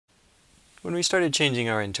When we started changing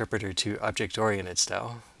our interpreter to object-oriented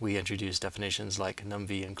style, we introduced definitions like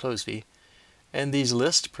numv and closv, and these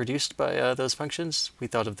lists produced by those functions, we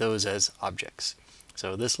thought of those as objects.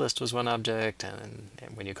 So this list was one object, and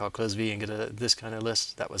when you call closv and get this kind of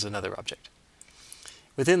list, that was another object.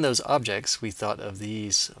 Within those objects, we thought of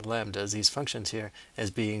these lambdas, these functions here, as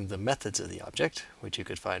being the methods of the object, which you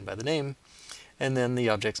could find by the name. And then the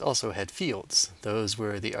objects also had fields. Those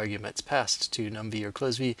were the arguments passed to numv or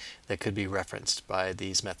closv that could be referenced by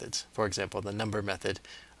these methods. For example, the number method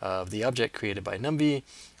of the object created by numv,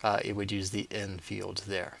 it would use the n field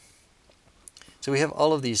there. So we have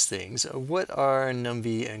all of these things. What are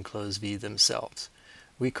numv and closv themselves?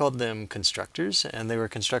 We called them constructors, and they were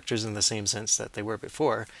constructors in the same sense that they were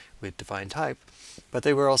before with defined type, but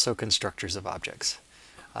they were also constructors of objects.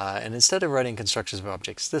 And instead of writing constructors of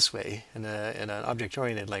objects this way, in an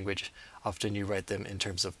object-oriented language, often you write them in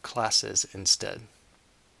terms of classes instead.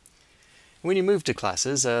 When you move to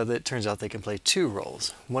classes, it turns out they can play two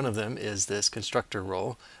roles. One of them is this constructor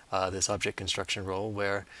role, this object construction role,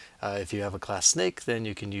 where if you have a class snake, then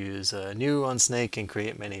you can use new on snake and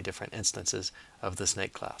create many different instances of the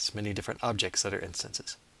snake class, many different objects that are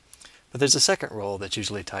instances. But there's a second role that's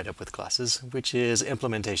usually tied up with classes, which is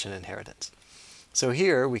implementation inheritance. So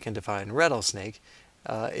here we can define rattlesnake,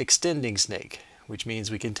 extending snake, which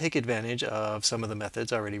means we can take advantage of some of the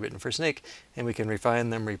methods already written for snake, and we can refine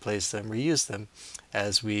them, replace them, reuse them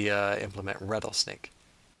as we implement rattlesnake.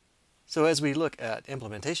 So as we look at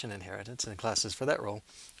implementation inheritance and classes for that role,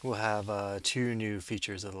 we'll have two new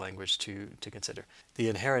features of the language to consider. The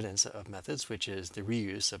inheritance of methods, which is the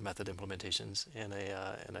reuse of method implementations in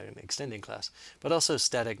an extending class, but also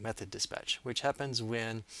static method dispatch, which happens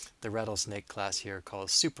when the rattlesnake class here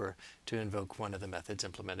calls super to invoke one of the methods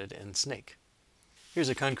implemented in snake. Here's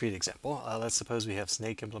a concrete example. Let's suppose we have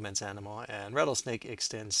snake implements animal and rattlesnake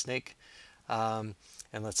extends snake.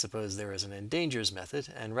 And let's suppose there is an endangers method,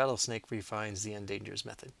 and rattlesnake refines the endangers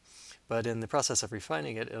method. But in the process of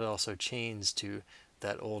refining it, it also chains to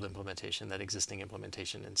that old implementation, that existing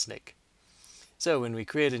implementation in snake. So when we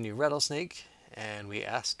create a new rattlesnake and we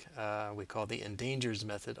ask, we call the endangers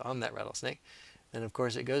method on that rattlesnake, then of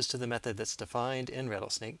course it goes to the method that's defined in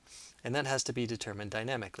rattlesnake, and that has to be determined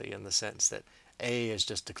dynamically in the sense that A is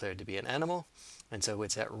just declared to be an animal, and so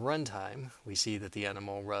it's at runtime we see that the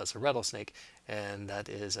animal was a rattlesnake, and that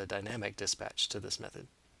is a dynamic dispatch to this method.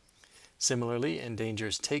 Similarly,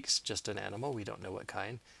 endangers takes just an animal, we don't know what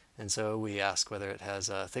kind, and so we ask whether it has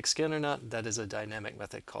a thick skin or not. That is a dynamic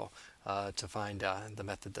method call to find the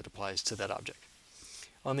method that applies to that object.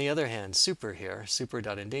 On the other hand, super here,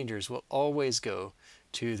 super.endangers, will always go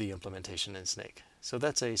to the implementation in snake. So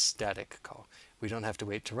that's a static call. We don't have to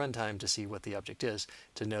wait to runtime to see what the object is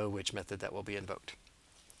to know which method that will be invoked.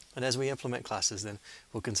 And as we implement classes, then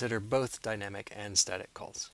we'll consider both dynamic and static calls.